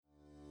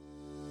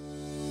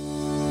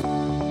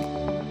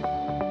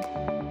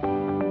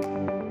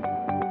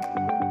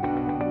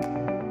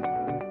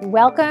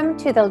Welcome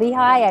to the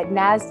Lehigh at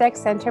NASDAQ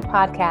Center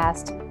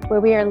podcast,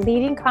 where we are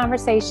leading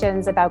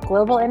conversations about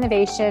global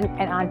innovation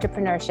and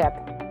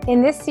entrepreneurship.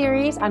 In this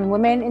series on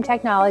women in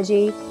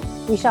technology,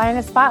 we shine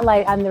a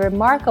spotlight on the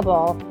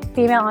remarkable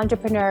female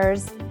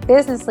entrepreneurs,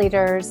 business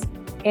leaders,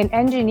 and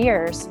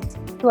engineers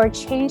who are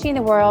changing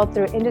the world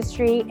through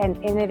industry and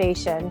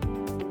innovation.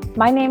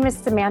 My name is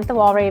Samantha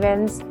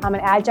Walravens. I'm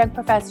an adjunct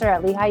professor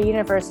at Lehigh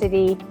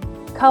University,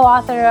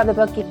 co-author of the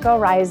book Eco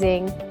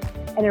Rising,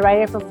 and a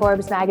writer for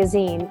Forbes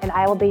magazine, and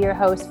I will be your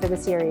host for the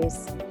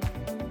series.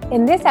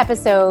 In this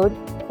episode,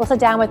 we'll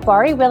sit down with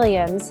Bari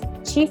Williams,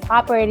 Chief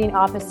Operating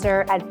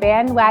Officer at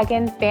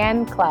Bandwagon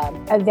Fan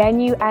Club, a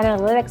venue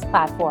analytics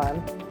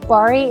platform.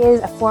 Bari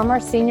is a former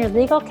senior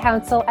legal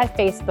counsel at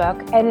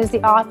Facebook and is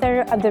the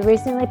author of the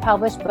recently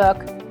published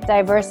book,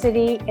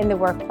 Diversity in the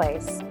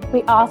Workplace.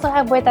 We also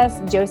have with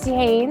us Josie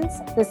Haynes,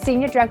 the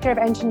Senior Director of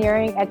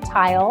Engineering at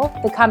Tile,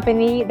 the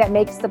company that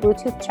makes the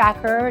Bluetooth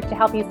tracker to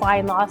help you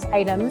find lost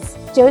items.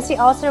 Josie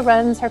also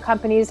runs her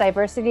company's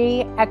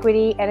Diversity,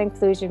 Equity, and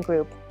Inclusion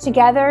group.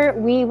 Together,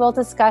 we will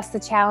discuss the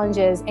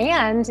challenges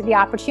and the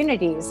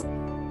opportunities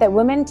that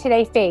women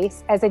today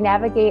face as they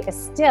navigate a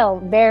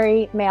still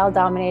very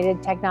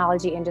male-dominated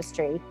technology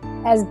industry.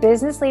 As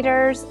business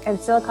leaders and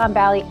Silicon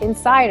Valley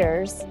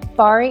insiders,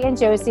 Bari and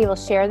Josie will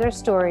share their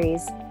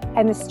stories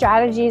and the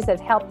strategies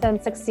that help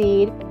them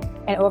succeed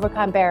and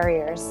overcome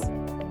barriers.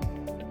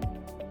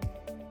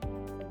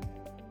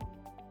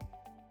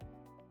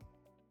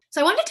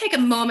 So I want to take a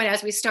moment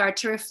as we start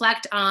to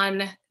reflect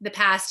on the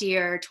past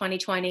year,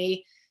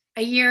 2020,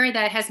 a year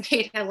that has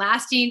made a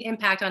lasting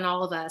impact on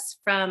all of us,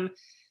 from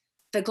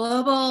the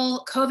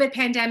global COVID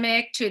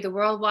pandemic to the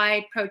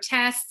worldwide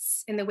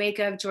protests in the wake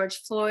of George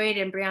Floyd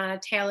and Breonna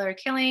Taylor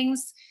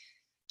killings,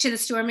 to the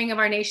storming of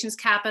our nation's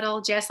capital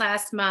just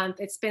last month.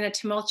 It's been a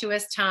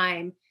tumultuous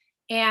time.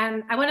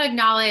 And I want to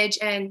acknowledge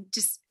and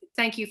just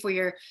thank you for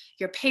your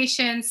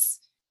patience,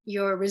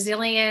 your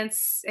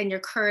resilience, and your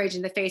courage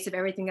in the face of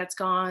everything that's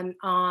gone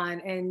on.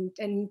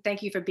 And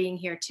thank you for being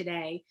here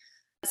today.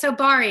 So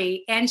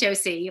Bari and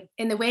Josie,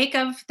 in the wake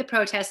of the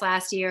protests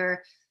last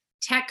year,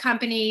 tech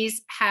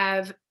companies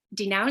have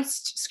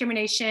denounced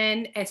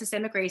discrimination and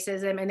systemic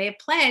racism, and they have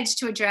pledged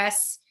to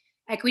address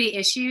equity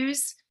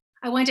issues.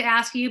 I want to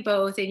ask you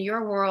both, in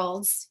your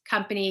worlds,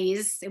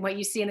 companies, and what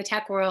you see in the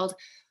tech world,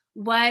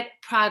 what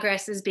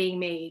progress is being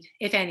made,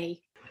 if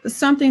any?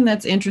 Something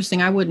that's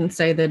interesting, I wouldn't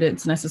say that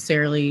it's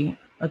necessarily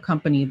a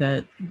company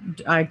that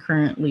I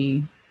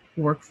currently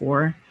work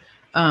for.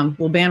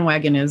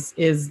 Bandwagon is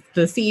the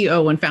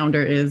CEO and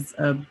founder is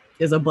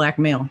a Black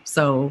male.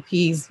 So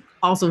he's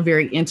also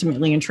very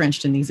intimately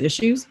entrenched in these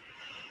issues.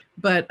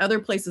 But other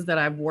places that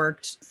I've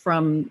worked,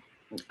 from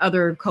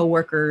other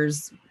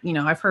coworkers,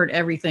 I've heard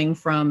everything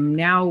from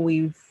now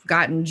we've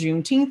gotten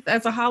Juneteenth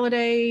as a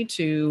holiday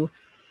to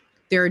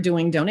they're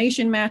doing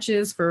donation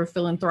matches for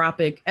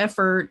philanthropic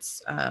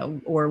efforts,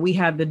 or we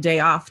had the day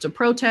off to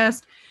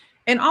protest.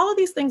 And all of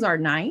these things are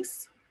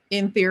nice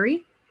in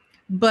theory.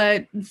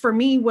 But for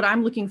me, what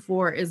I'm looking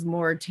for is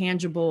more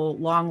tangible,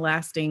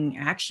 long-lasting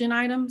action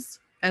items,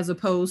 as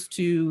opposed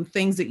to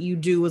things that you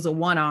do as a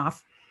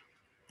one-off,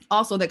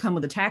 also that come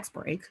with a tax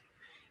break.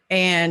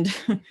 And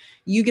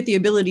you get the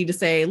ability to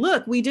say,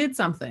 look, we did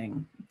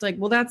something. It's like,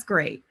 well, that's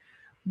great.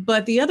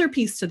 But the other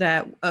piece to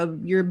that,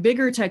 of your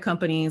bigger tech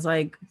companies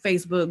like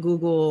Facebook,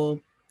 Google,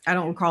 I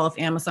don't recall if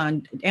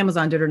Amazon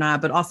did or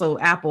not, but also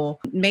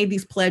Apple made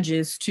these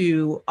pledges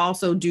to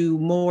also do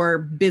more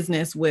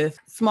business with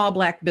small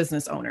Black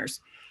business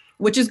owners,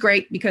 which is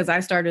great because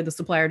I started the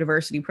supplier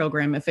diversity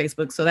program at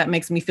Facebook. So that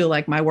makes me feel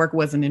like my work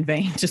wasn't in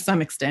vain to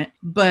some extent.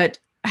 But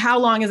how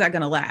long is that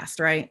going to last,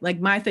 right? Like,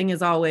 my thing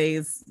is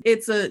always,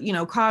 it's a,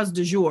 cause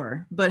du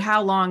jour, but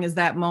how long is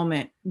that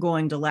moment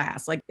going to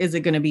last? Like, is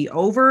it going to be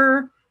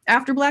over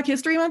after Black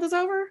History Month is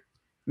over?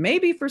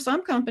 Maybe for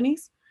some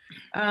companies.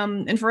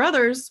 And for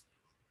others,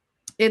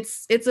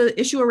 it's an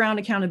issue around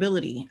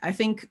accountability. I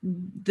think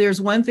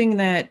there's one thing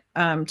that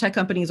tech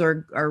companies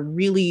are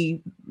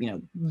really,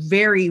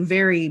 very,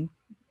 very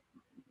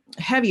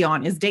heavy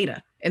on is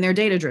data, and they're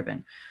data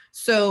driven.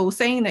 So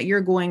saying that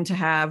you're going to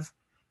have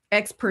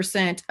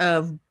X%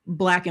 of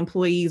Black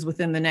employees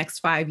within the next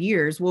 5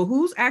 years. Well,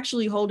 who's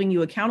actually holding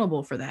you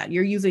accountable for that?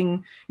 You're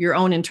using your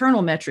own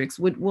internal metrics.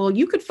 Well,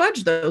 you could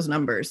fudge those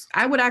numbers.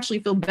 I would actually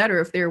feel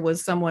better if there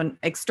was someone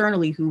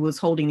externally who was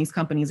holding these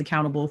companies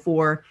accountable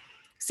for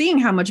seeing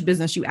how much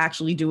business you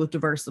actually do with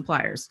diverse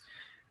suppliers,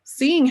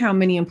 seeing how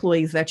many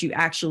employees that you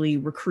actually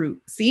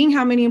recruit, seeing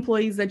how many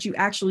employees that you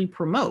actually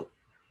promote.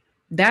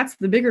 That's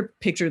the bigger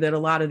picture that a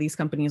lot of these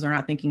companies are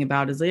not thinking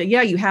about, is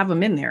yeah, you have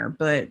them in there,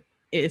 but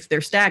if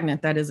they're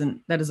stagnant, that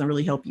doesn't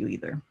really help you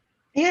either.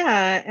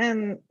 Yeah.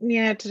 And,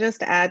 to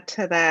just add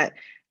to that,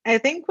 I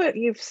think what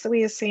we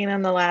have seen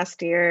in the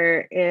last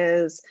year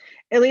is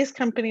at least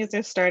companies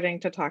are starting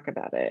to talk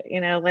about it.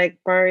 Like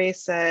Bari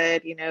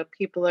said,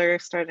 people are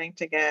starting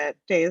to get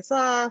days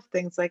off,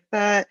 things like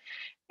that.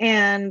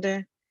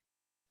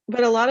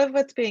 But a lot of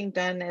what's being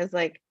done is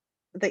like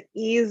the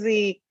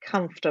easy,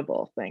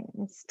 comfortable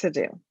things to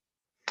do.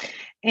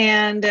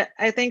 And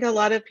I think a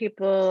lot of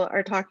people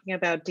are talking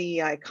about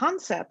DEI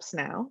concepts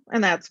now,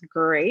 and that's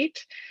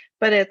great.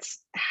 But it's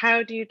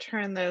how do you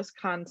turn those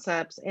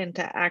concepts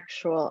into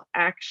actual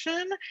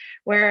action?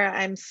 Where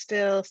I'm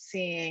still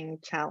seeing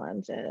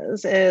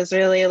challenges is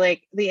really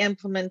like the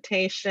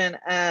implementation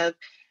of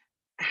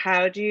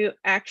how do you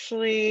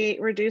actually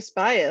reduce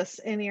bias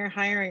in your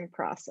hiring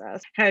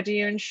process? How do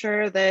you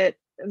ensure that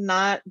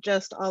not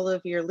just all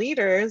of your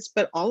leaders,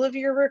 but all of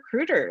your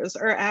recruiters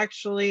are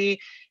actually,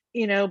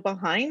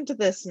 behind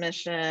this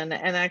mission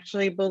and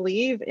actually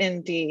believe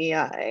in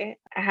DEI?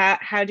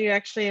 How do you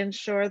actually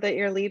ensure that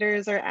your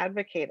leaders are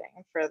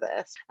advocating for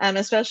this?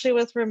 Especially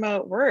with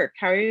remote work,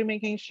 how are you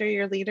making sure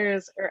your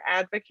leaders are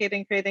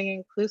advocating creating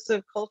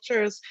inclusive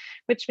cultures,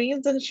 which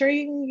means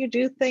ensuring you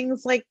do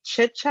things like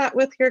chit chat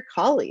with your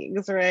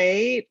colleagues,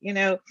 right?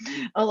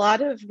 A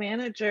lot of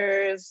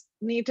managers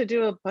need to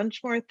do a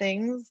bunch more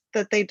things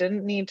that they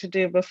didn't need to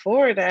do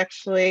before to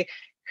actually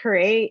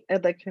create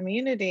the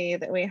community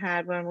that we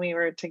had when we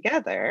were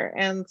together.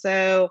 And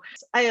so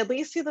I at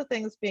least see the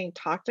things being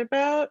talked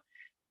about,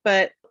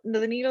 but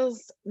the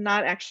needle's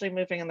not actually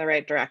moving in the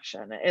right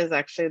direction is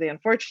actually the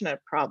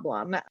unfortunate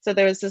problem. So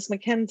there was this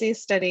McKinsey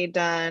study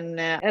done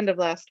end of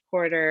last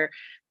quarter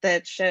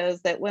that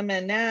shows that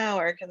women now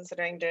are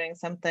considering doing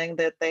something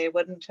that they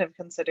wouldn't have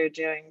considered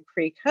doing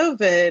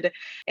pre-COVID,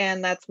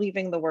 and that's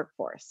leaving the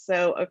workforce.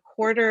 So a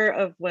quarter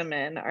of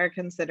women are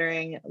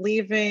considering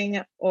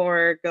leaving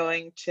or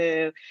going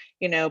to,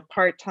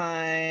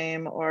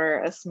 part-time or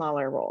a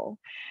smaller role.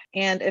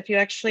 And if you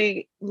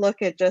actually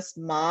look at just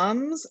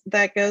moms,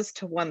 that goes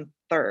to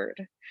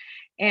 1/3.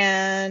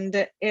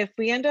 And if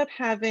we end up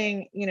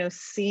having,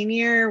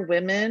 senior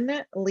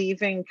women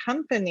leaving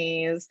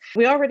companies,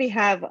 we already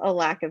have a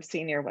lack of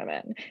senior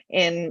women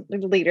in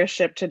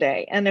leadership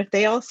today. And if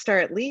they all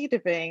start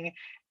leaving,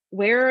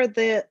 where are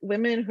the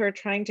women who are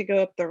trying to go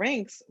up the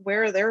ranks?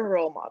 Where are their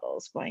role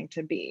models going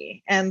to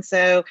be? And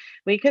so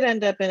we could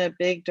end up in a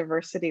big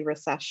diversity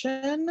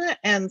recession.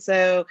 And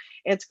so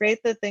it's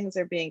great that things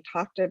are being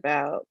talked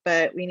about,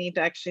 but we need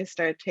to actually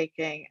start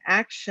taking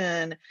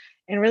action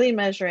and really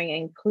measuring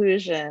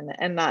inclusion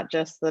and not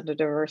just the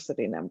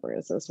diversity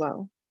numbers as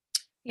well.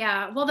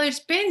 Yeah, well, there's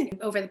been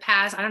over the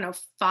past,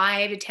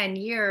 5 to 10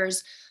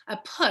 years, a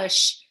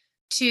push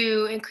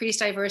to increase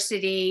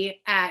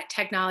diversity at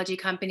technology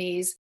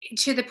companies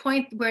to the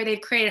point where they've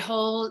created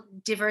whole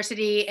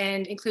diversity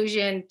and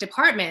inclusion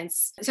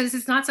departments. So this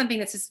is not something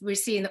that's we're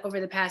seeing over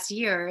the past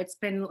year. It's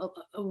been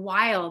a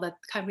while that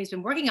the company's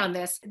been working on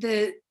this.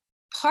 The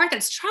part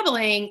that's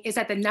troubling is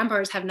that the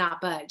numbers have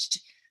not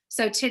budged.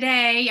 So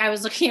today, I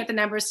was looking at the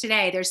numbers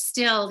today, there's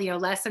still,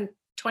 less than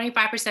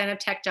 25% of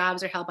tech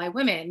jobs are held by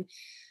women.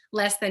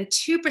 Less than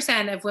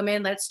 2% of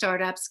women-led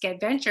startups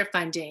get venture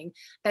funding.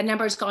 That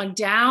number has gone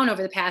down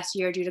over the past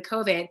year due to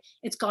COVID.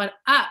 It's gone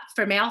up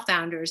for male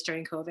founders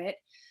during COVID.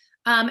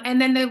 And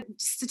then the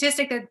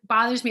statistic that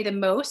bothers me the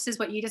most is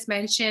what you just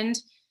mentioned,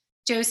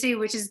 Josie,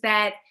 which is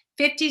that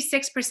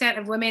 56%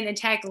 of women in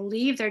tech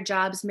leave their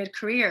jobs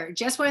mid-career,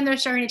 just when they're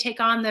starting to take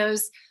on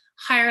those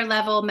higher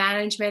level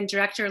management,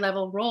 director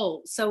level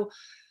roles. So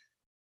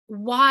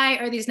why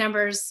are these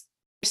numbers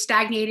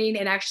stagnating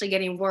and actually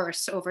getting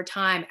worse over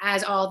time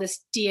as all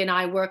this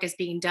D&I work is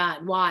being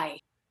done?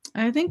 Why?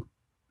 I think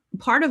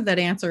part of that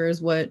answer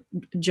is what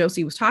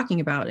Josie was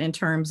talking about in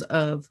terms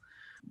of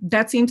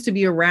that seems to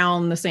be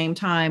around the same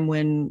time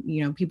when,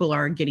 people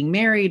are getting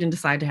married and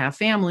decide to have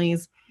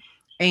families.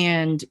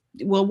 And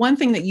well, one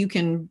thing that you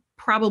can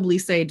probably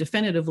say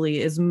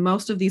definitively is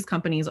most of these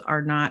companies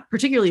are not,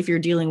 particularly if you're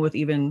dealing with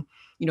even,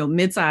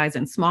 mid-size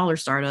and smaller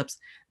startups,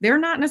 they're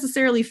not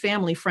necessarily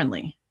family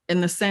friendly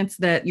in the sense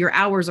that your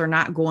hours are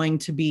not going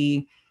to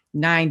be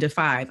 9 to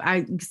 5.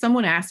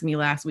 Someone asked me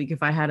last week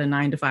if I had a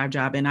 9 to 5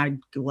 job, and I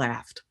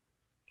laughed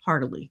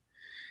heartily,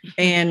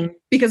 and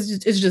because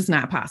it's just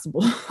not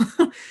possible.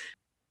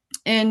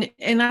 And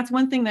that's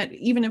one thing that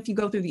even if you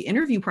go through the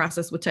interview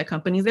process with tech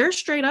companies, they're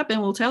straight up and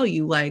will tell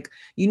you, like,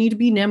 you need to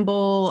be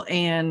nimble,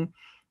 and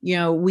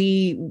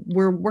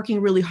we're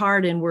working really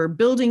hard and we're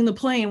building the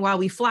plane while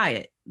we fly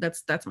it.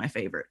 That's my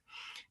favorite.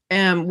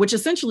 Which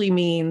essentially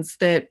means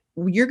that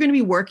you're going to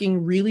be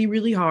working really,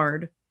 really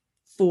hard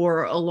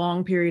for a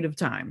long period of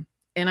time.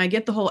 And I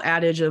get the whole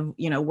adage of,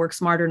 work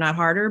smarter, not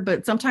harder,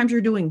 but sometimes you're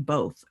doing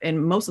both.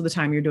 And most of the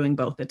time you're doing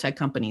both at tech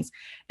companies.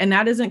 And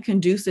that isn't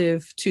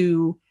conducive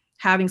to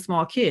having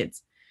small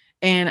kids.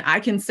 And I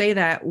can say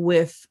that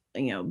with,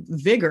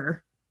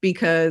 vigor,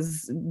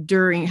 because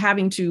during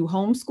having to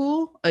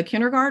homeschool a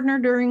kindergartner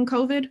during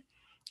COVID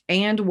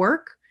and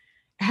work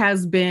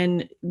has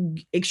been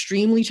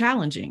extremely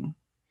challenging.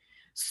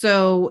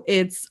 So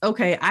it's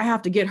okay, I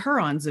have to get her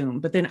on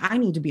Zoom, but then I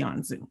need to be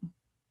on Zoom.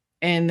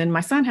 And then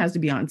my son has to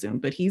be on Zoom,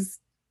 but he's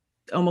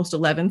almost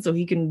 11, so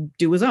he can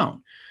do his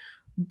own.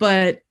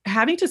 But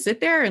having to sit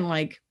there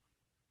and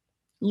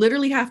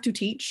literally have to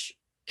teach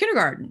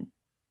kindergarten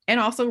and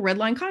also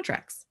redline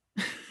contracts.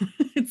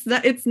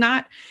 It's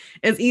not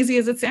as easy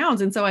as it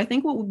sounds. And so I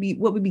think what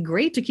would be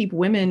great to keep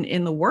women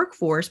in the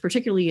workforce,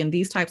 particularly in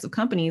these types of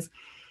companies,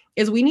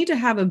 is we need to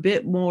have a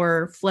bit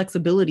more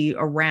flexibility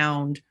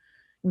around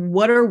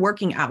what are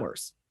working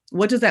hours?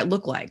 What does that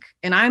look like?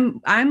 And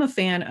I'm a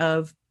fan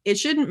of, it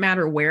shouldn't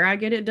matter where I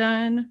get it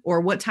done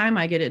or what time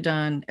I get it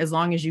done, as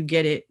long as you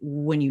get it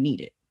when you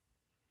need it.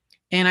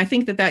 And I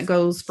think that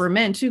goes for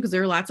men too, because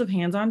there are lots of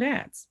hands-on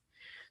dads.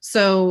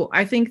 So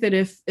I think that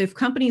if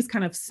companies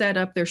kind of set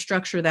up their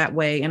structure that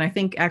way, and I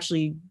think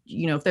actually,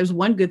 if there's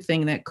one good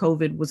thing that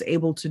COVID was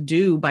able to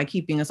do by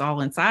keeping us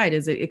all inside,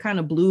 is it kind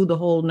of blew the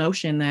whole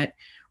notion that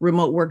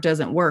remote work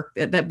doesn't work.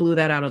 That blew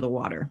that out of the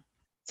water.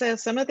 So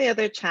some of the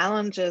other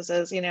challenges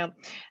is,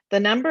 the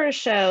numbers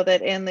show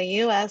that in the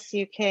US,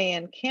 UK,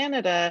 and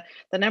Canada,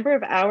 the number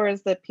of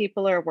hours that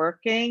people are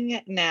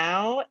working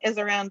now is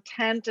around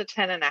 10 to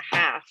 10 and a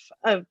half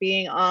of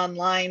being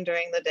online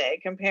during the day,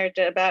 compared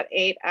to about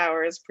 8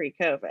 hours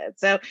pre-COVID.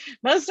 So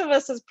most of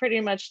us has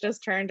pretty much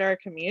just turned our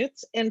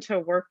commutes into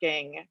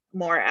working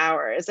more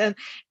hours. And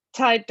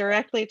tied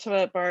directly to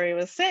what Bari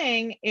was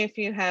saying, if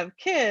you have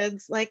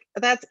kids, like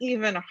that's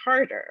even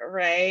harder,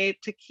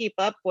 right? To keep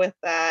up with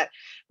that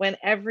when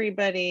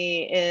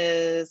everybody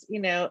is,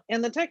 in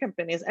the tech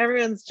companies,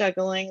 everyone's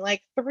juggling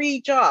like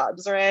 3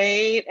 jobs,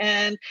 right?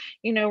 And,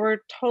 we're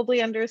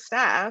totally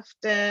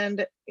understaffed,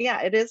 and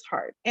yeah, it is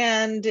hard.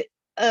 And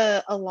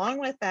along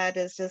with that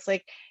is just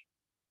like,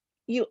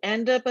 you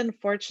end up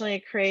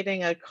unfortunately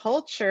creating a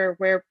culture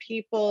where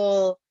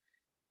people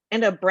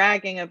end up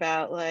bragging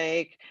about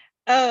like,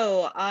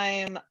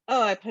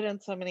 I put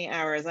in so many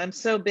hours, I'm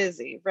so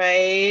busy,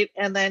 right?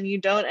 And then you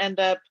don't end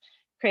up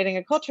creating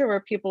a culture where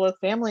people with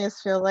families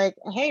feel like,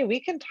 hey, we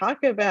can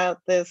talk about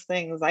these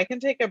things. I can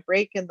take a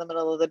break in the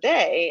middle of the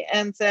day.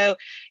 And so,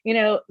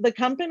 the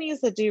companies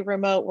that do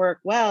remote work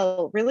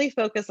well really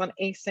focus on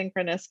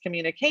asynchronous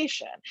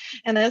communication.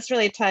 And this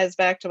really ties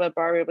back to what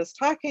Bari was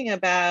talking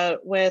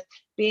about with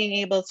being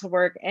able to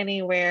work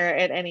anywhere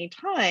at any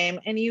time.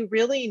 And you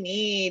really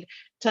need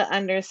to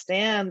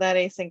understand that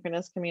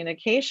asynchronous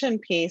communication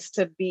piece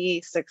to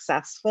be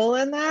successful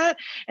in that.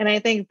 And I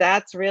think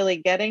that's really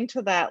getting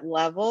to that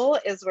level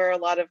is where a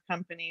lot of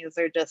companies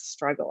are just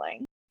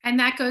struggling. And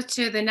that goes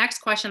to the next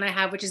question I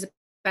have, which is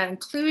about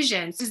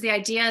inclusion. This is the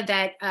idea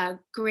that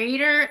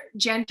greater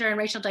gender and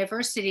racial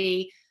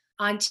diversity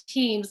on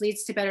teams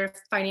leads to better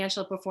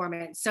financial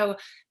performance. So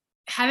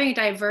having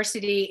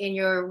diversity in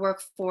your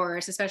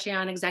workforce, especially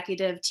on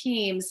executive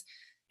teams,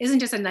 isn't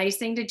just a nice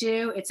thing to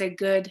do. It's a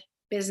good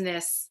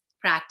business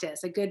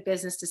practice, a good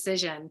business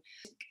decision.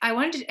 I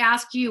wanted to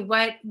ask you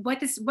what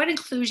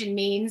inclusion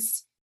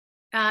means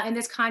in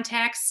this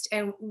context,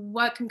 and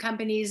what can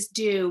companies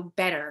do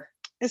better?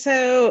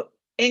 So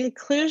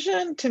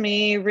inclusion to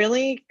me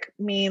really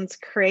means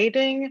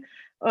creating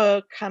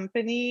a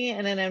company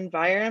and an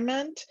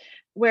environment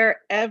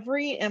where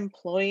every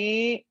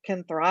employee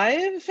can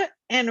thrive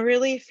and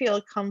really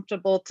feel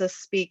comfortable to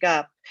speak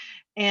up,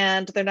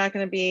 and they're not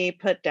going to be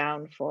put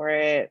down for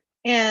it.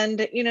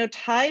 And,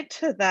 tied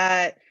to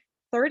that,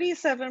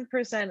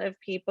 37% of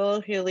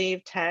people who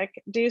leave tech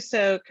do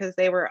so because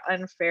they were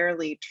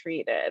unfairly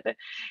treated.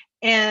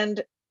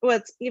 And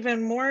what's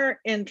even more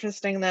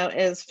interesting, though,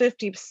 is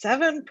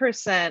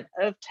 57%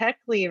 of tech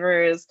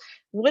leavers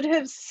would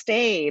have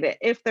stayed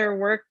if their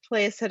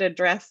workplace had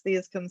addressed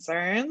these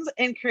concerns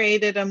and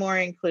created a more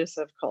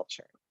inclusive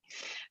culture.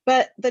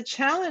 But the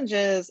challenge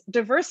is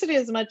diversity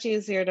is much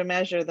easier to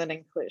measure than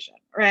inclusion,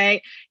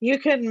 right? You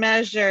can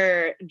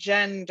measure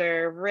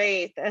gender,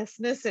 race,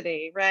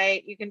 ethnicity,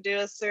 right? You can do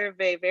a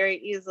survey very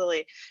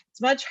easily. It's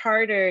much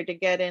harder to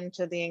get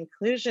into the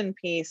inclusion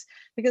piece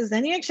because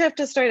then you actually have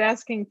to start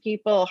asking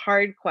people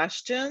hard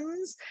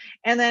questions.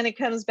 And then it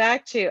comes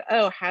back to,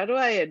 how do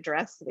I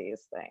address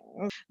these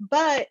things?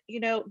 But,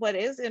 what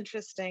is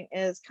interesting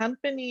is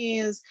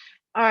companies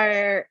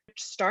are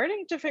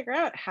starting to figure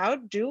out how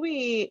do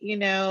we,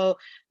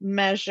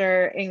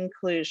 measure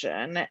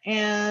inclusion.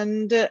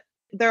 And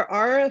there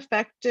are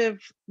effective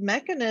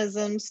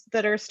mechanisms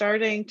that are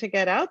starting to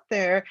get out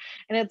there.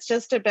 And it's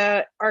just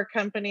about are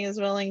companies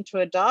willing to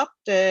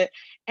adopt it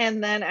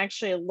and then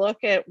actually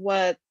look at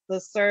what the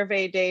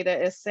survey data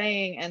is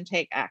saying and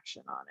take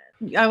action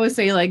on it. I would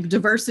say like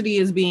diversity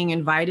is being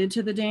invited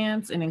to the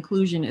dance and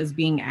inclusion is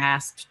being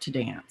asked to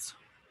dance.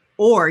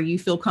 Or you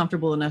feel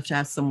comfortable enough to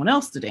ask someone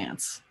else to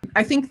dance.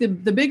 I think the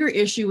bigger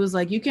issue is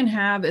like you can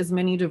have as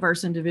many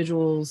diverse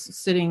individuals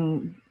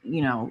sitting,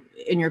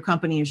 in your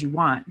company as you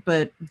want.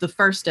 But the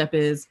first step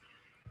is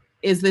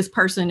this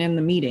person in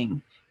the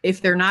meeting?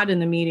 If they're not in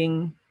the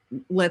meeting,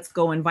 let's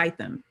go invite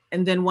them.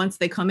 And then once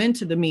they come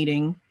into the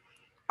meeting,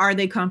 are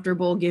they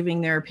comfortable giving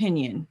their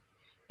opinion?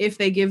 If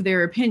they give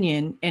their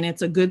opinion and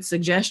it's a good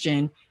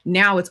suggestion,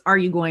 now it's, are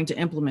you going to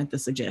implement the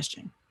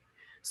suggestion?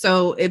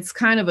 So it's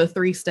kind of a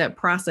 3-step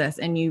process.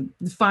 And you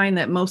find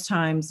that most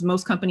times,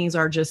 most companies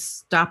are just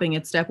stopping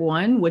at step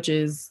 1, which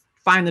is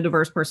find the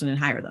diverse person and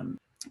hire them.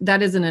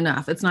 That isn't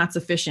enough. It's not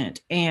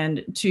sufficient.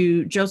 And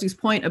to Josie's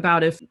point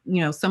about if,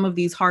 some of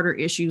these harder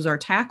issues are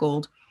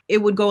tackled, it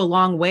would go a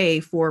long way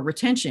for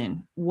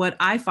retention. What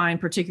I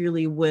find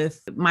particularly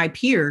with my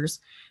peers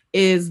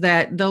is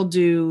that they'll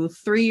do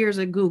 3 years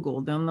at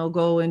Google, then they'll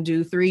go and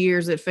do 3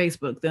 years at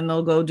Facebook, then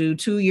they'll go do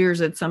 2 years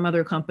at some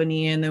other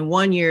company, and then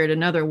 1 year at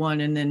another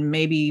one, and then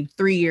maybe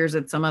 3 years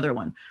at some other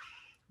one,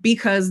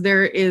 because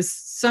there is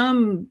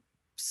some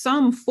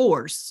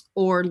force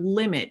or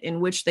limit in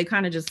which they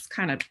kind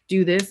of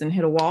do this and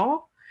hit a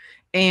wall,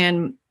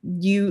 and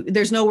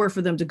there's nowhere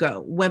for them to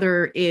go,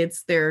 whether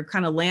it's they're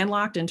kind of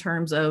landlocked in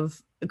terms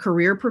of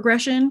career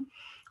progression,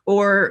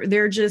 or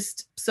they're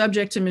just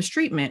subject to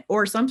mistreatment,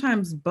 or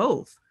sometimes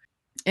both.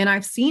 And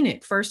I've seen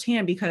it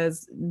firsthand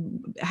because,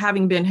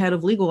 having been head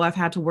of legal, I've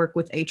had to work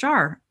with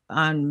HR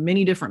on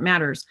many different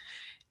matters.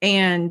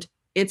 And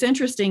it's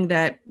interesting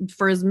that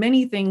for as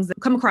many things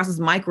that come across as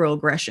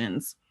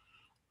microaggressions,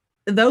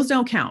 those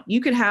don't count.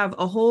 You could have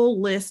a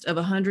whole list of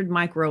 100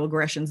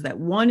 microaggressions that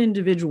one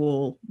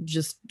individual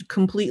just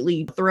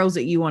completely throws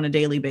at you on a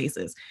daily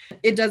basis.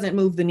 It doesn't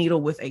move the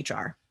needle with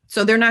HR.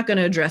 So they're not going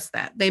to address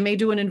that. They may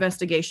do an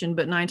investigation,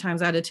 but 9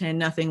 times out of 10,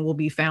 nothing will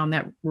be found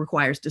that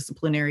requires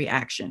disciplinary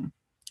action,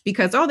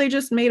 because, they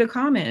just made a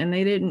comment and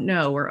they didn't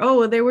know,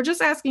 or, they were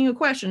just asking a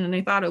question and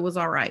they thought it was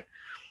all right.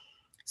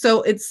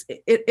 So it's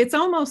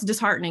almost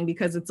disheartening,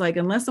 because it's like,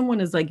 unless someone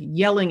is like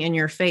yelling in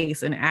your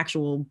face an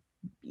actual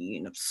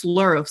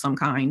slur of some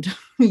kind,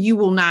 you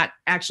will not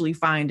actually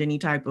find any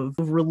type of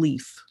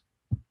relief.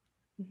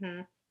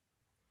 Mm-hmm.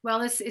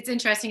 Well, it's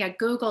interesting. At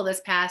Google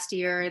this past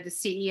year, the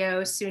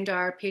CEO,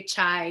 Sundar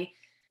Pichai,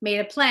 made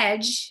a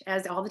pledge,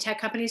 as all the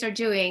tech companies are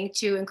doing,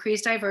 to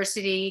increase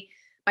diversity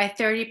by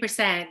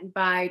 30%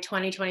 by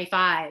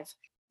 2025.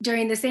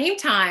 During the same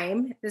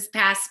time, this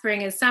past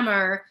spring and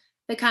summer,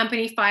 the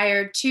company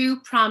fired 2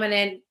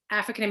 prominent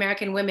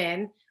African-American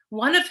women,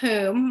 one of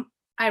whom,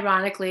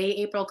 ironically,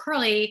 April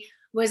Curley,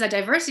 was a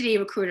diversity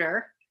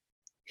recruiter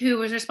who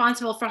was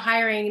responsible for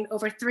hiring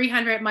over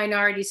 300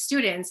 minority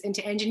students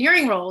into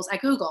engineering roles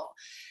at Google.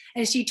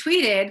 And she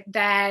tweeted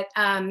that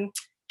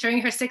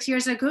during her 6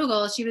 years at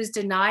Google, she was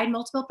denied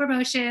multiple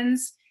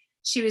promotions.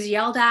 She was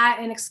yelled at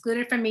and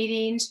excluded from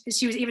meetings.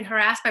 She was even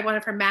harassed by one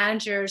of her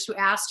managers, who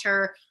asked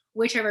her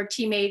which of her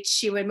teammates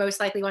she would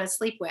most likely want to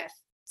sleep with.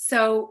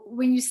 So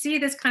when you see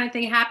this kind of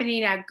thing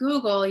happening at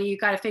Google, you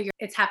got to figure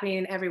it's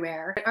happening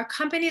everywhere. Are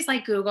companies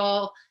like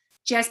Google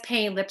just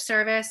paying lip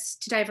service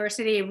to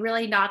diversity,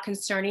 really not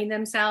concerning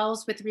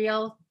themselves with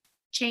real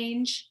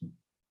change?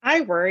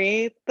 I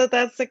worry that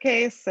that's the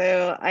case.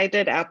 So I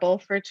did Apple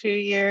for 2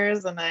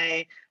 years and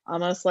I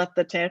almost left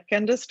the tech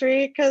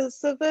industry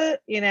because of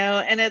it,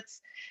 and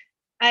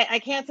I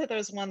can't say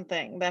there's one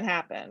thing that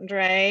happened,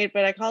 right?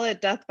 But I call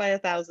it death by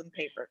 1,000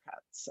 paper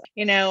cuts.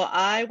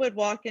 I would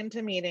walk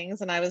into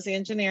meetings and I was the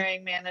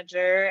engineering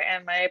manager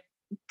and my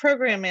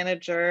program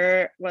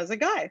manager was a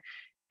guy.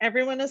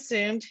 Everyone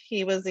assumed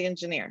he was the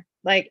engineer,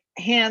 like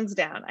hands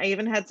down. I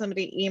even had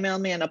somebody email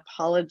me an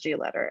apology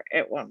letter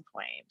at one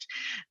point.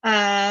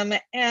 I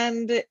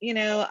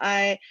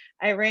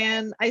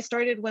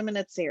started Women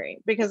at Siri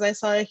because I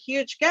saw a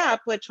huge gap,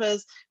 which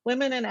was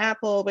women in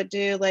Apple would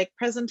do like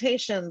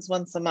presentations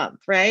once a month,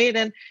 right?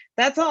 And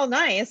that's all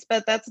nice,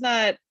 but that's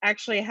not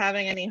actually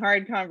having any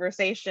hard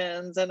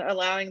conversations and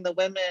allowing the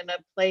women a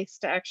place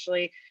to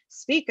actually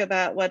speak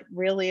about what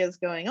really is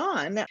going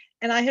on.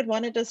 And I had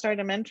wanted to start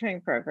a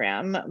mentoring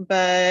program,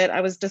 but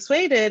I was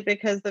dissuaded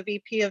because the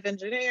VP of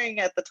engineering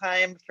at the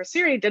time for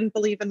Siri didn't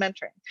believe in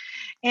mentoring.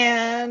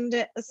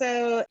 And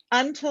so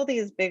until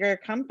these bigger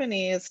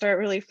companies start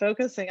really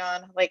focusing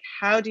on like,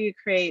 how do you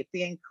create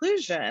the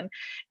inclusion?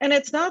 And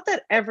it's not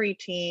that every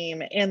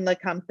team in the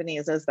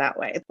companies is that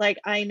way. Like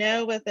I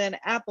know within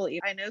Apple,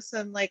 I know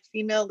some like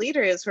female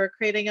leaders who are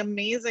creating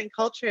amazing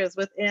cultures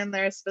within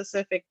their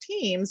specific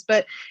teams,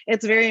 but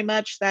it's very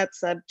much that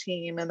sub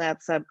team and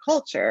that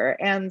subculture.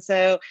 And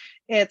so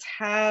it's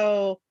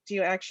how do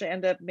you actually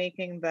end up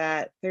making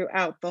that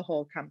throughout the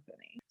whole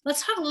company?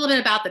 Let's talk a little bit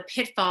about the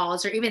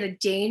pitfalls or even the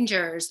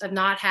dangers of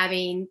not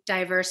having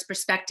diverse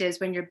perspectives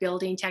when you're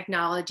building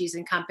technologies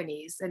and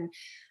companies. And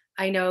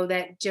I know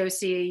that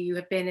Josie, you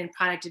have been in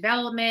product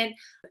development.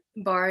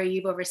 Bari,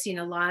 you've overseen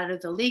a lot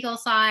of the legal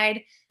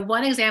side.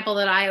 One example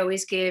that I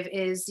always give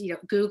is,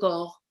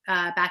 Google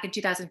back in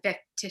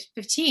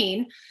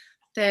 2015,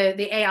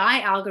 the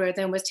AI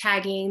algorithm was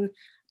tagging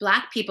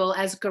Black people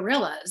as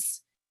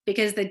gorillas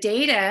because the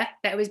data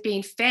that was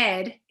being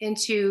fed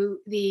into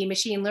the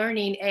machine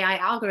learning AI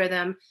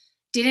algorithm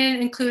didn't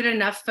include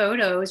enough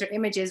photos or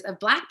images of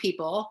Black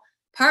people,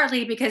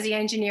 partly because the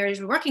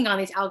engineers working on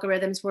these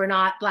algorithms were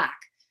not Black.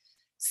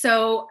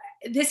 So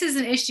this is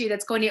an issue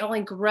that's going to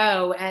only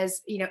grow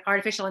as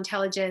artificial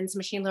intelligence,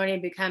 machine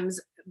learning becomes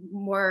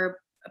more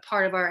a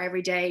part of our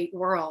everyday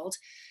world.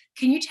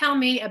 Can you tell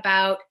me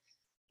about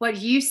what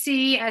you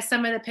see as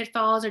some of the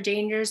pitfalls or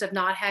dangers of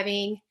not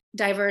having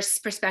diverse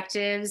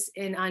perspectives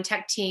on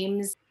tech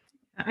teams?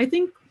 I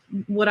think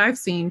what I've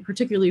seen,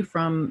 particularly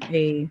from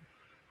a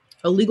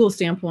legal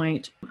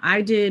standpoint,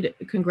 I did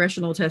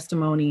congressional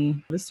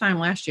testimony this time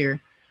last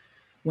year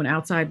when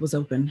Outside was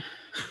open.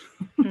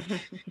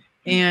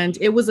 And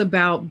it was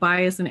about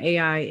bias and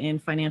AI in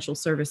financial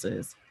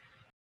services.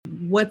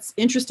 What's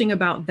interesting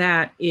about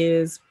that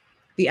is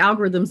the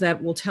algorithms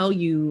that will tell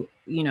you,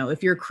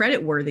 if you're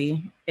credit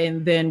worthy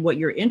and then what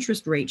your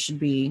interest rate should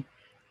be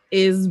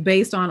is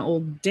based on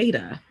old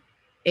data.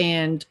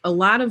 And a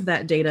lot of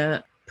that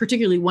data,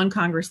 particularly one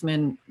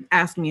congressman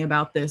asked me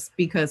about this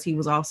because he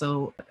was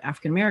also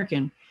African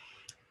American,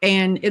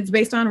 and it's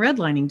based on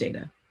redlining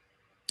data.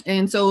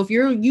 And so if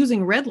you're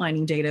using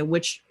redlining data,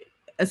 which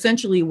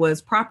essentially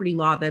was property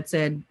law that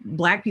said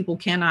Black people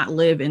cannot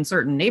live in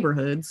certain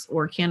neighborhoods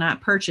or cannot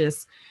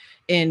purchase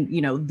in,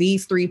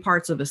 these 3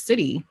 parts of a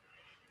city.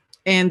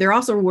 And there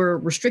also were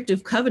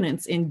restrictive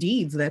covenants in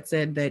deeds that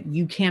said that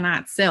you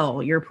cannot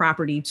sell your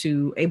property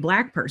to a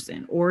Black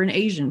person or an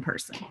Asian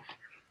person.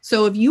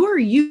 So if you are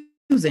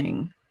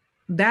using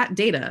that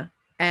data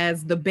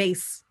as the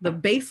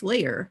base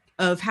layer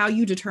of how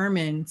you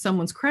determine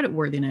someone's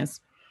creditworthiness,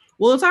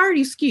 well, it's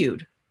already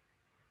skewed.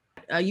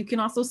 You can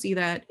also see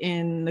that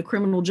in the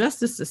criminal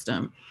justice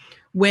system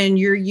when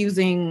you're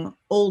using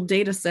old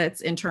data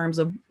sets in terms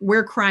of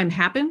where crime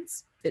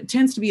happens. It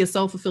tends to be a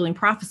self-fulfilling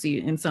prophecy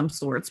in some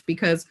sorts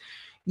because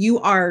you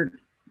are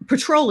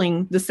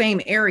patrolling the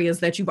same areas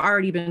that you've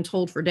already been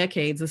told for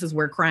decades, this is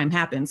where crime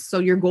happens. So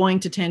you're going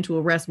to tend to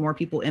arrest more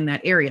people in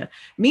that area.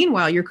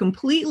 Meanwhile, you're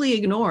completely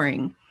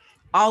ignoring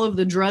all of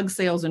the drug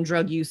sales and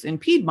drug use in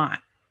Piedmont.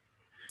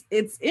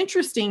 It's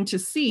interesting to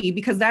see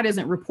because that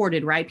isn't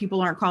reported, right?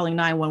 People aren't calling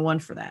 911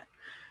 for that.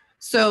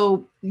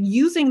 So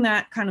using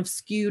that kind of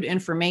skewed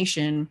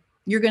information,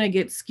 you're going to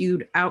get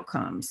skewed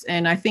outcomes.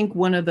 And I think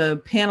one of the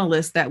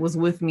panelists that was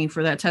with me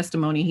for that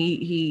testimony,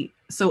 he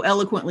so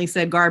eloquently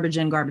said garbage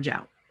in, garbage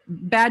out.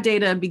 Bad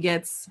data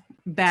begets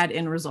bad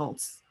end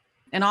results.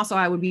 And also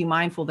I would be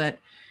mindful that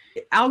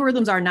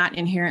algorithms are not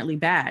inherently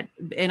bad.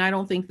 And I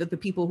don't think that the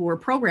people who are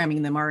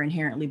programming them are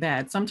inherently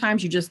bad.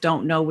 Sometimes you just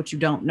don't know what you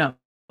don't know.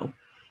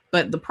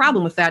 But the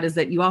problem with that is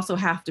that you also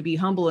have to be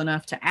humble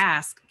enough to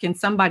ask, can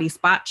somebody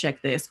spot check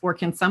this? Or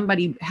can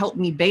somebody help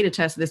me beta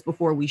test this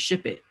before we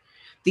ship it?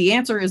 The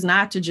answer is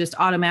not to just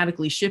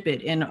automatically ship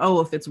it and,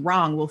 if it's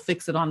wrong, we'll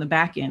fix it on the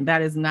back end.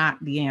 That is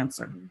not the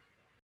answer.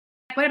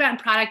 What about in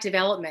product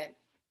development?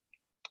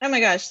 Oh my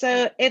gosh.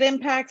 So it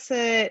impacts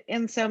it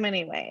in so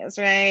many ways,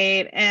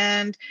 right?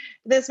 And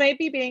this might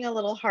be being a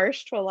little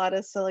harsh to a lot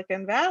of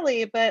Silicon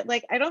Valley, but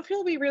I don't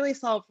feel we really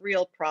solve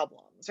real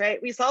problems,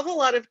 right? We solve a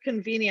lot of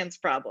convenience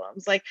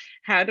problems. Like,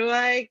 how do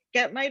I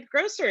get my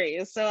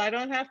groceries so I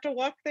don't have to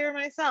walk there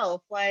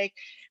myself?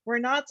 We're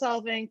not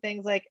solving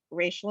things like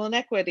racial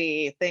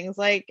inequity, things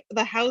like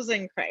the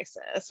housing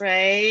crisis,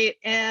 right?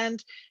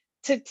 And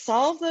to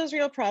solve those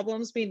real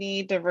problems, we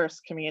need diverse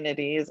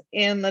communities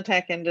in the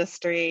tech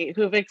industry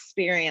who've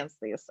experienced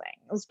these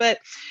things. But,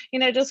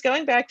 just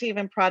going back to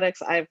even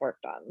products I've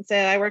worked on. So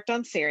I worked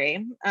on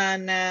Siri,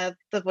 on the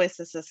voice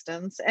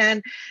assistants,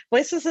 and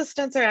voice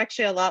assistants are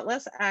actually a lot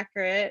less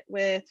accurate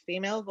with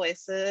female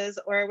voices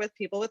or with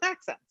people with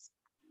accents.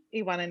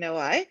 You want to know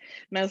why?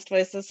 Most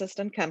voice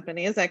assistant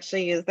companies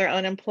actually use their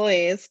own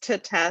employees to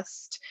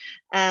test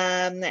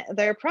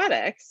their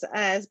products,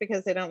 as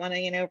because they don't want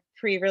to,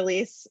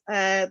 pre-release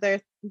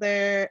their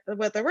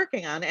what they're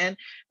working on. And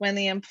when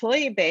the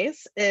employee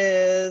base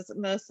is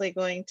mostly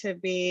going to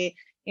be,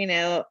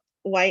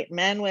 white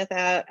men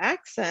without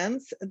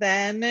accents,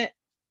 then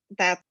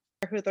that's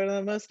who they're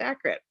the most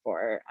accurate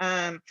for.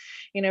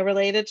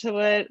 Related to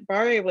what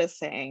Bari was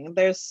saying,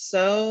 there's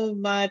so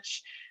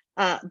much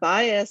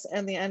bias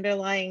and the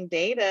underlying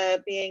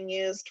data being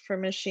used for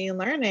machine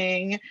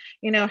learning.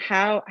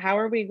 How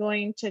are we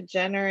going to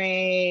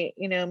generate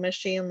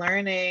machine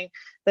learning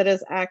that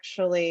is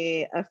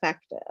actually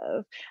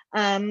effective?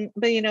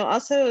 But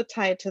also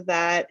tied to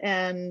that,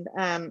 and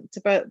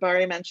to what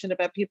Bari mentioned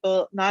about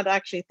people not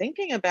actually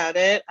thinking about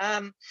it,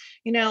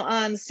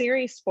 on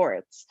Siri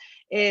Sports,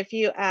 if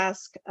you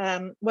ask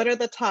what are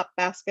the top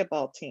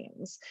basketball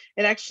teams,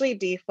 it actually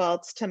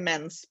defaults to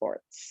men's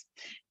sports.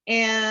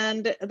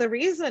 And the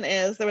reason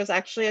is there was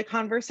actually a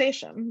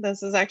conversation.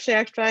 This is actually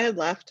after I had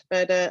left,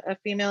 but a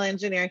female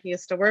engineer who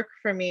used to work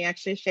for me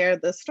actually shared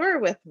this story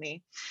with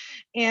me.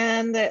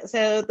 And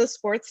so the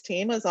sports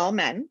team was all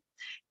men.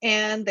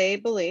 And they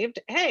believed,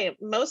 hey,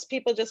 most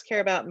people just care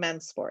about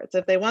men's sports.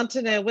 If they want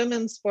to know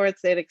women's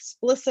sports, they'd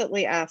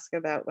explicitly ask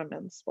about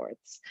women's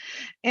sports.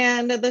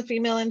 And the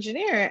female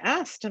engineer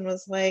asked and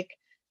was like,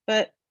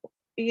 but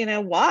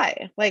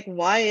why?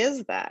 Why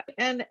is that?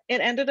 And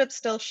it ended up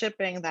still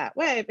shipping that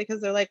way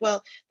because they're like,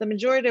 well, the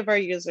majority of our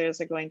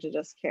users are going to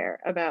just care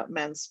about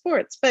men's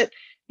sports. But,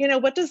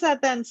 what does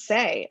that then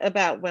say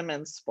about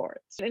women's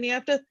sports? And you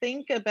have to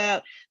think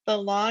about the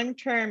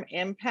long-term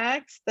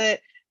impacts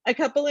that a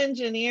couple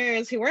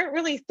engineers who weren't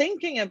really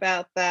thinking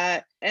about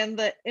that and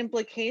the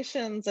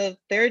implications of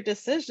their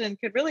decision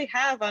could really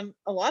have on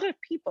a lot of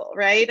people,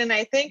 right? And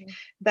I think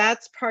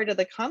that's part of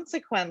the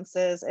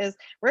consequences is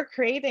we're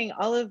creating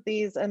all of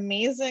these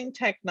amazing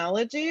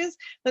technologies,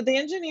 but the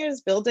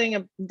engineers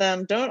building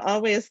them don't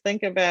always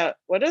think about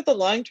what are the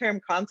long-term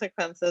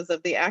consequences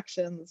of the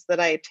actions that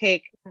I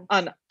take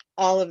on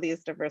all of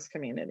these diverse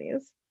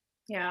communities.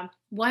 Yeah.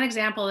 One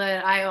example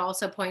that I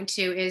also point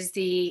to is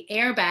the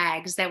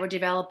airbags that were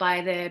developed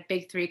by the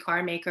big three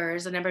car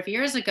makers a number of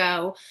years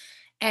ago.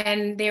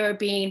 And they were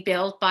being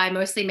built by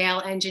mostly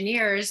male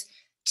engineers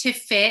to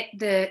fit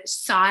the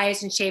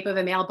size and shape of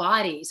a male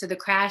body. So the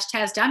crash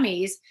test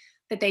dummies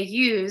that they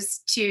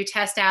used to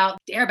test out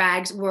the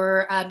airbags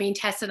were being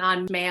tested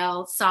on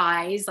male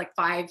size, like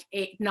 5,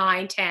 8,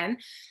 9, 10,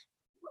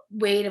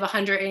 weight of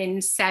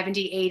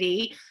 170,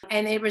 80.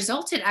 And it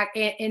resulted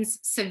in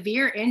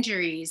severe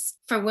injuries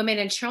for women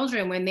and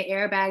children when the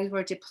airbags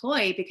were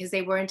deployed because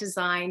they weren't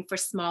designed for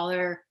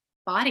smaller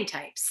body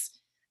types.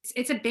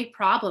 It's a big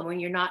problem when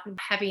you're not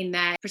having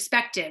that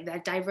perspective,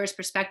 that diverse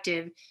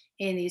perspective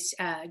in these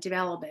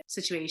development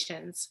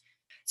situations.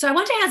 So I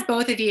want to ask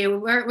both of you,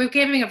 we're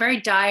giving a very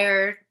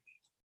dire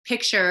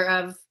picture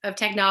of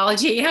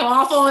technology, how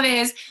awful it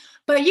is,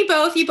 but you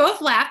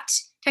both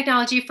left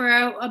technology for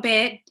a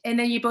bit and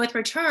then you both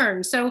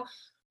returned. So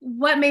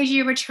what made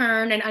you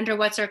return and under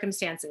what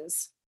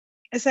circumstances?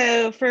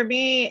 So for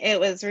me, it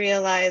was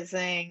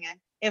realizing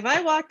if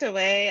I walked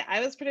away, I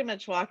was pretty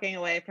much walking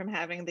away from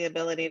having the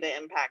ability to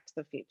impact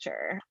the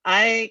future.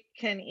 I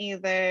can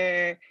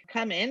either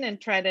come in and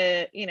try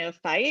to,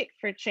 fight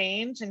for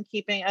change and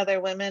keeping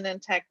other women in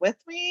tech with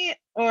me,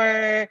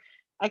 or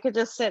I could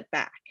just sit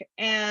back.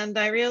 And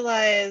I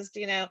realized,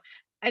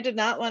 I did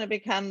not want to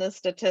become the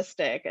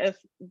statistic of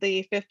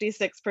the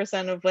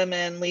 56% of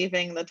women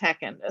leaving the tech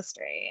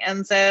industry.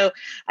 And so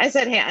I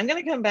said, hey, I'm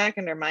going to come back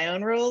under my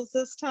own rules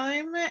this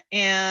time.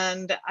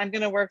 And I'm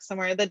going to work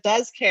somewhere that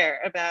does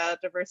care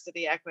about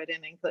diversity, equity,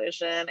 and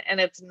inclusion. And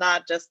it's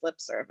not just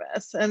lip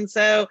service. And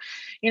so,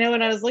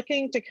 when I was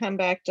looking to come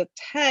back to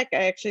tech,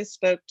 I actually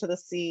spoke to the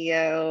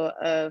CEO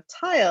of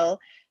Tile.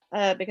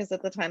 Because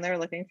at the time they were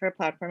looking for a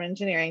platform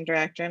engineering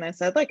director. And I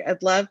said, look,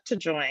 I'd love to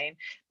join,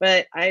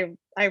 but I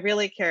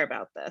really care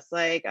about this.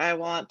 Like, I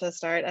want to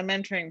start a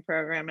mentoring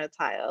program at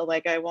Tile.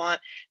 Like, I want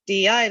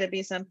DEI to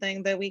be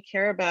something that we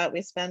care about,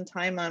 we spend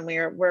time on,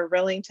 we're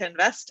willing to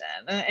invest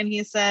in. And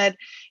he said,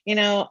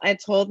 I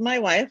told my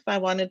wife I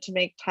wanted to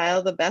make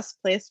Tile the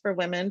best place for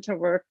women to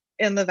work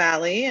in the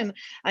Valley. And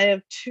I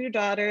have 2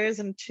 daughters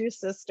and 2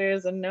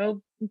 sisters and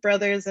no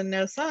brothers and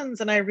no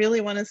sons. And I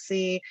really want to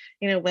see,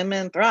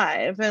 women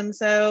thrive. And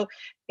so,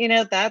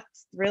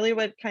 that's really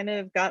what kind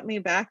of got me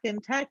back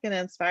in tech and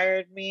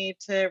inspired me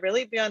to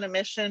really be on a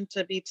mission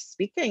to be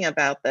speaking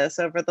about this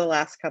over the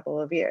last couple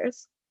of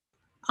years.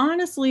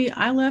 Honestly,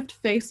 I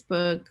left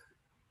Facebook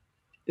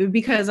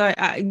because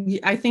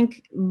I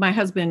think my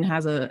husband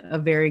has a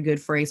very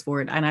good phrase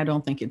for it. And I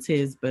don't think it's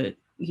his, but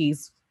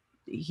he's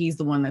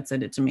the one that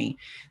said it to me.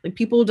 Like,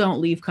 people don't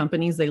leave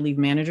companies, they leave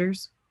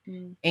managers.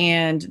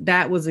 And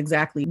that was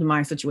exactly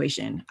my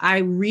situation. I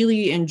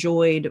really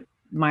enjoyed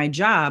my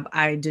job.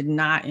 I did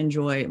not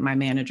enjoy my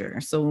manager.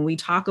 So when we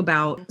talk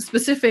about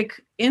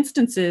specific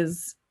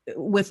instances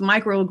with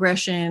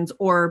microaggressions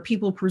or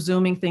people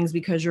presuming things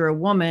because you're a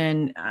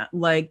woman,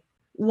 like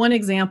one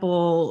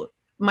example,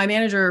 my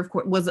manager of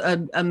course was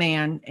a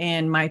man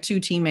and my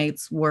 2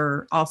 teammates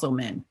were also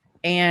men.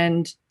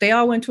 And they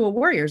all went to a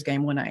Warriors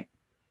game one night.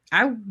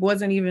 I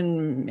wasn't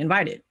even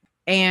invited.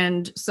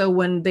 And so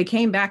when they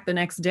came back the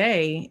next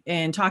day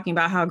and talking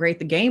about how great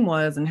the game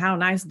was and how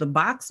nice the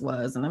box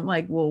was, and I'm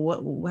like, well, what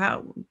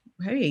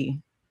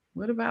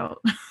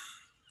about?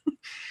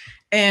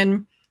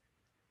 And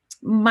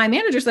my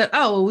manager said,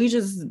 oh, well, we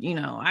just,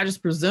 I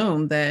just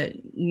presume that,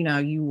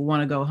 you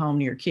want to go home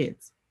to your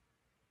kids.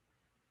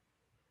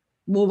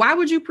 Well, why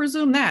would you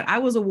presume that? I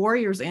was a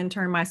Warriors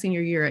intern my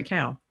senior year at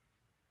Cal.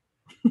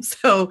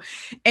 So,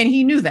 and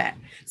he knew that.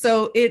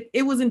 So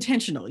it was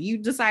intentional. You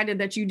decided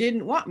that you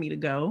didn't want me to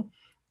go,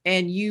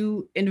 and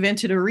you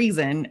invented a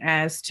reason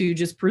as to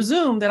just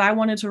presume that I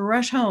wanted to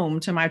rush home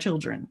to my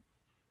children,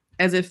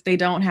 as if they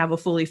don't have a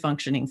fully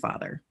functioning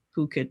father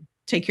who could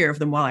take care of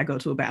them while I go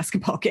to a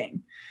basketball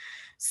game.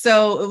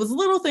 So it was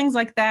little things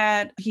like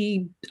that.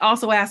 He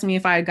also asked me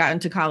if I had gotten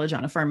to college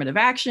on affirmative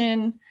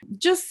action,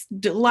 just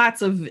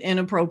lots of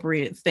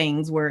inappropriate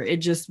things where it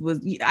just was,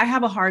 I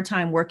have a hard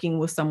time working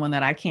with someone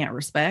that I can't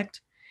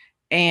respect.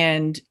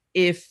 And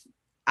if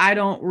I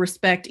don't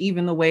respect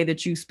even the way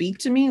that you speak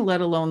to me, let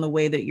alone the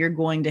way that you're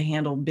going to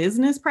handle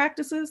business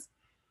practices,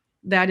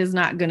 that is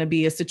not going to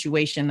be a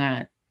situation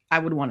that I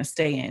would want to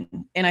stay in.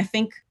 And I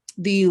think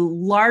the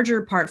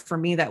larger part for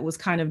me that was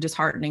kind of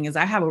disheartening is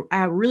I have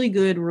a really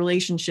good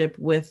relationship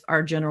with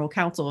our general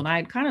counsel, and I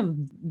had kind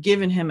of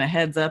given him a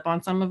heads up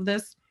on some of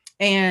this.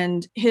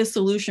 And his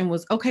solution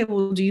was, okay,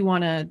 well, do you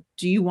want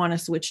to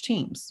switch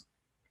teams?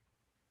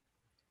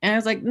 And I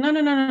was like,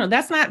 no.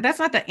 That's not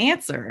the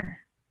answer.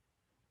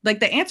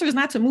 Like, the answer is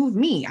not to move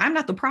me. I'm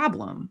not the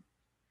problem.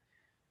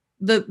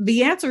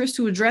 The answer is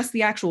to address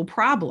the actual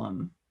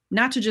problem,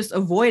 not to just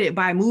avoid it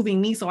by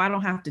moving me so I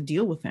don't have to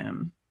deal with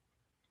him.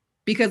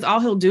 Because all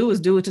he'll do is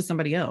do it to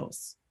somebody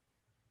else.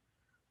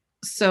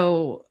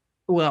 So,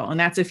 well, and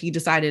that's if he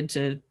decided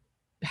to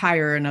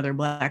hire another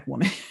Black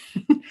woman.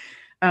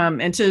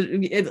 And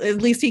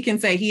at least he can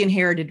say he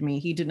inherited me.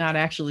 He did not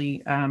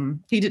actually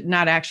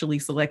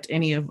select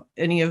any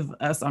of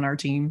us on our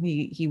team.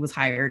 He was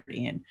hired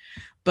in.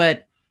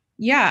 But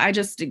yeah,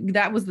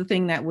 that was the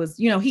thing that was,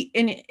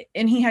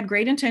 he had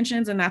great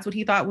intentions, and that's what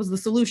he thought was the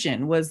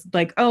solution, was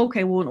like, oh,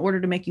 okay, well, in order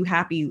to make you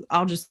happy,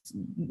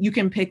 you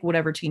can pick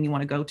whatever team you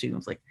want to go to.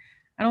 It's like,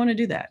 I don't want to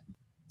do that.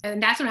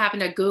 And that's what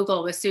happened at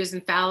Google with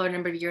Susan Fowler a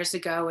number of years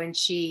ago. And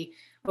she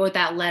wrote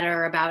that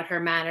letter about her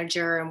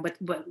manager and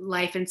what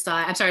life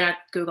inside, I'm sorry, not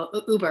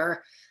Google,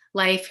 Uber,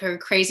 her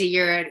crazy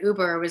year at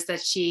Uber was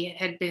that she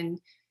had been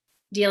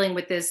dealing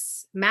with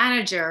this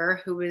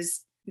manager who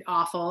was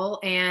awful.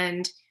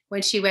 And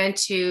when she went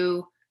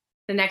to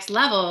the next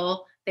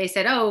level, they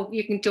said, oh,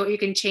 you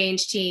can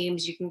change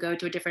teams, you can go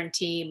to a different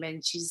team.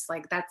 And she's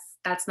like,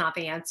 that's not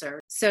the answer.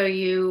 So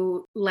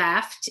you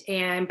left,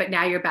 but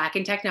now you're back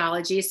in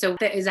technology. So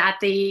is that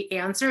the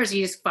answer? Is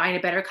you just find a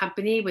better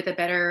company with a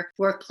better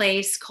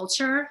workplace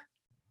culture?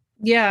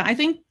 Yeah, I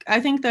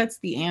think that's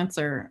the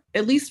answer.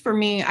 At least for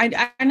me,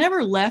 I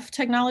never left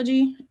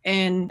technology.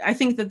 And I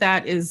think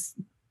that is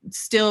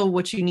still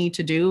what you need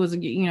to do. Is,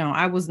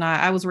 I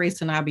was raised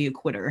to not be a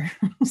quitter.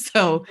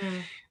 So mm-hmm.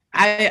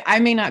 I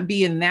may not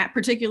be in that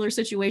particular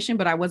situation,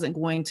 but I wasn't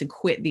going to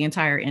quit the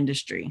entire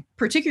industry.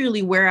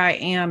 Particularly where I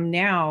am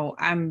now,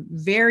 I'm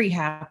very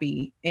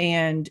happy.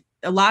 And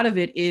a lot of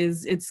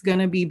it's going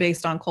to be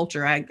based on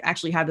culture. I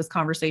actually had this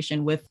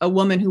conversation with a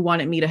woman who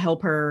wanted me to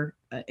help her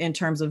in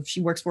terms of,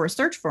 she works for a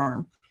search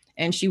firm,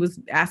 and she was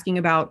asking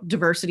about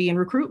diversity and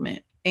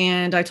recruitment.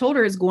 And I told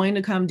her it's going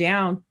to come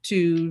down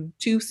to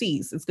 2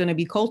 C's. It's going to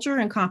be culture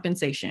and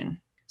compensation.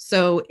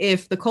 So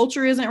if the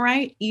culture isn't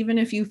right, even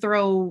if you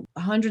throw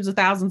hundreds of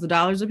thousands of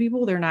dollars at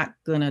people, they're not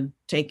going to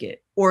take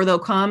it, or they'll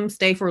come,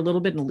 stay for a little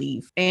bit and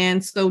leave.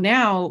 And so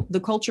now the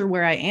culture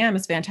where I am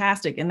is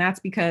fantastic. And that's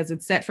because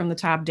it's set from the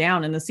top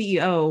down. And the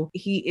CEO,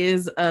 he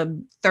is a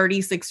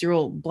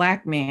 36-year-old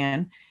Black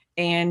man,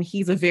 and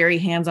he's a very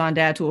hands-on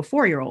dad to a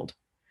 4-year-old.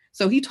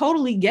 So he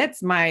totally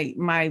gets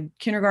my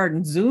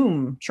kindergarten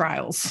Zoom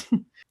trials.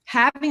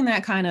 Having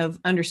that kind of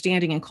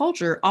understanding and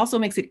culture also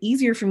makes it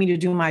easier for me to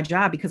do my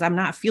job, because I'm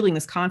not feeling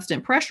this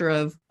constant pressure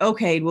of,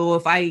 okay, well,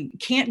 if I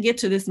can't get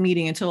to this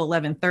meeting until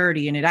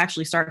 11:30 and it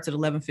actually starts at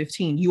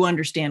 11:15, you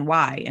understand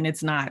why. And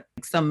it's not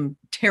some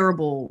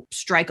terrible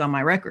strike on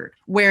my record.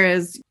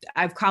 Whereas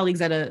I have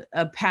colleagues at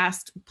a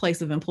past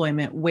place of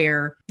employment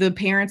where the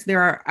parents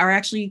there are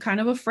actually kind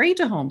of afraid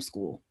to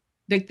homeschool.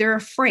 They're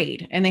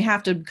afraid, and they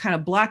have to kind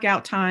of block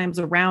out times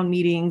around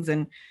meetings,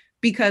 and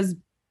because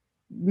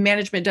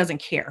management doesn't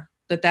care,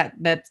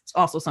 that's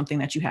also something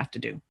that you have to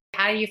do.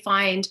 How do you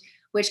find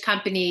which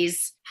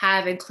companies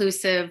have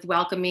inclusive,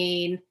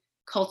 welcoming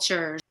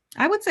cultures?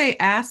 I would say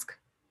ask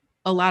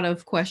a lot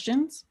of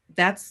questions.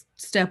 That's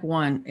step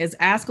one, is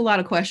ask a lot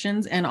of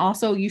questions. And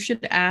also you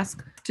should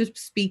ask to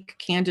speak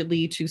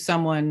candidly to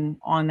someone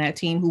on that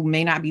team who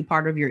may not be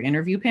part of your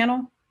interview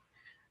panel.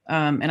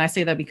 And I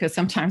say that because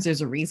sometimes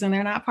there's a reason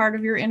they're not part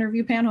of your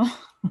interview panel.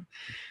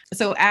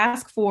 So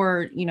ask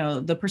for,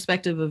 the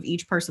perspective of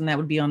each person that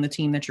would be on the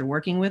team that you're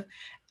working with.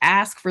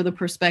 Ask for the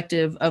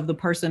perspective of the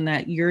person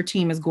that your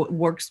team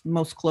works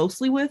most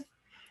closely with,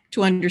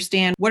 to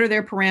understand what are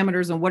their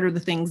parameters and what are the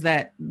things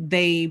that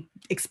they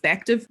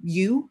expect of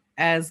you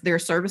as their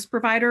service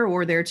provider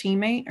or their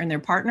teammate and their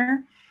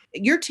partner.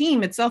 Your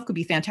team itself could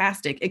be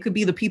fantastic. It could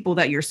be the people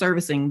that you're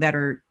servicing that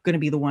are going to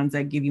be the ones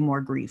that give you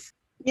more grief.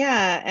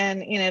 Yeah.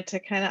 And, to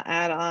kind of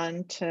add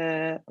on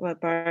to what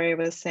Bari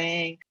was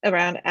saying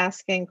around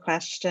asking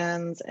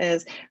questions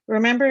is,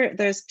 remember,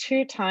 there's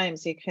 2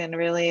 times you can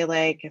really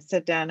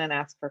sit down and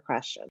ask for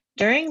questions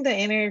during the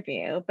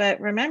interview. But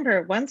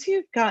remember, once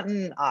you've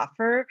gotten an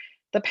offer,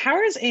 the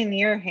power's in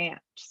your hands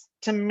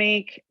to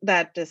make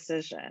that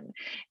decision.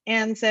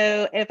 And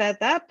so if at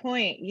that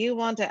point you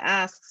want to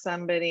ask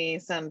somebody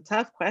some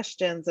tough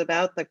questions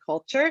about the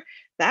culture,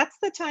 that's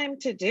the time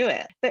to do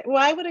it. But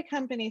why would a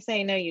company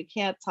say, no, you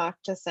can't talk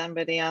to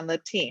somebody on the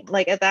team?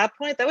 At that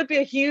point, that would be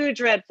a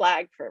huge red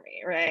flag for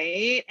me,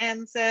 right?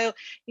 And so,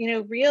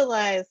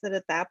 realize that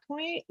at that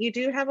point, you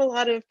do have a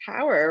lot of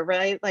power,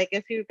 right?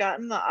 If you've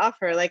gotten the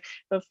offer,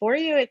 before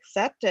you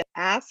accept it,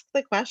 ask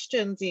the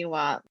questions you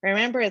want.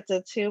 Remember, it's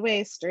a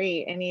 2-way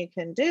street, and you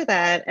can do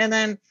that. And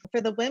then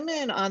for the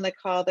women on the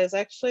call, there's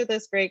actually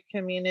this great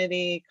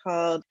community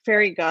called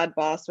Fairy God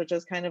Boss, which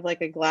is kind of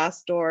like a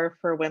Glassdoor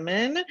for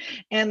women.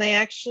 And they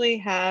actually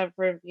have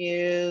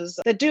reviews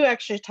that do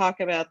actually talk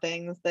about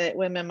things that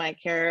women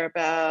might care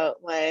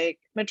about, like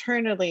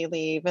maternity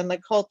leave and the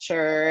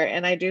culture.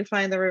 And I do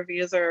find the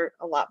reviews are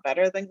a lot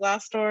better than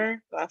Glassdoor.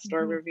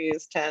 Glassdoor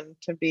reviews tend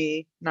to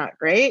be not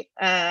great.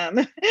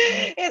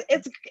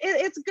 It's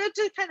good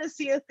to kind of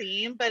see a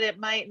theme, but it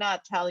might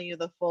not tell you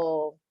the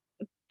full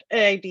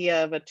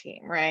idea of a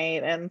team,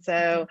 right? And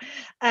so,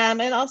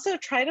 and also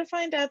try to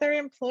find other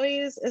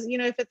employees, as you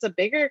know, if it's a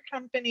bigger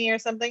company or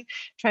something,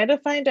 try to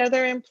find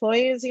other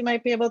employees you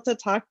might be able to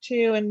talk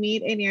to and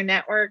meet in your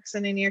networks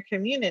and in your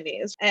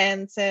communities.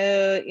 And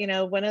so,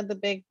 one of the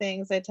big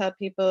things I tell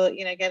people,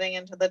 getting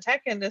into the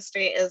tech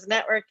industry is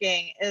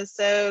networking is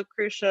so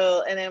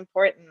crucial and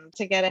important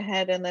to get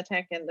ahead in the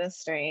tech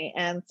industry.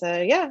 And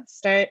so, yeah,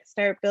 start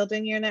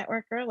building your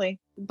network early.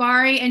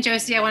 Bari and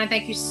Josie, I want to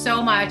thank you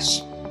so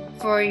much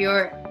for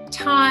your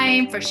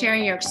time, for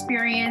sharing your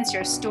experience,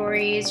 your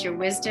stories, your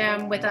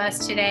wisdom with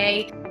us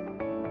today.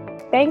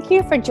 Thank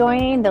you for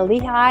joining the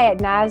Lehigh at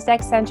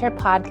NASDAQ Center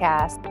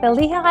podcast. The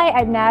Lehigh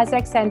at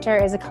NASDAQ Center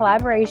is a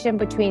collaboration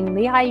between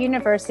Lehigh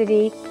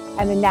University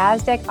and the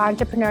NASDAQ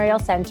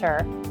Entrepreneurial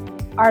Center.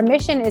 Our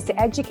mission is to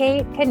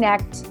educate,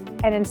 connect,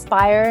 and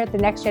inspire the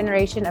next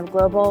generation of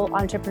global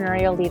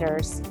entrepreneurial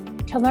leaders.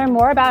 To learn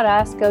more about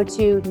us, go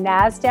to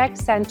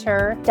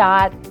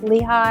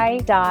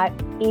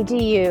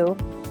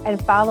nasdaqcenter.lehigh.edu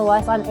and follow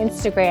us on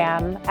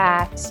Instagram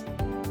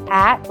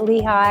at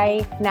Lehigh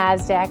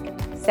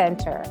NASDAQ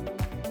Center.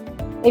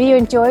 If you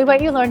enjoyed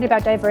what you learned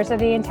about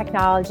diversity and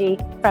technology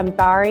from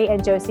Bari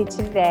and Josie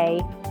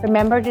today,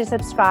 remember to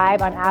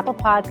subscribe on Apple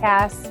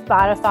Podcasts,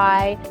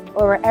 Spotify,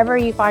 or wherever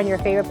you find your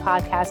favorite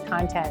podcast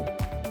content.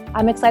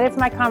 I'm excited for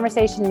my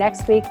conversation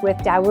next week with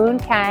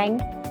Dawoon Kang,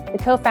 the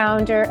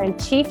co-founder and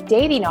chief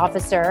dating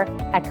officer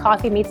at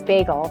Coffee Meets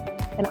Bagel,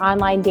 an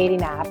online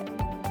dating app.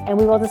 And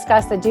we will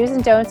discuss the do's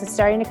and don'ts of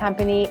starting a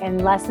company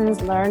and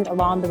lessons learned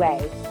along the way.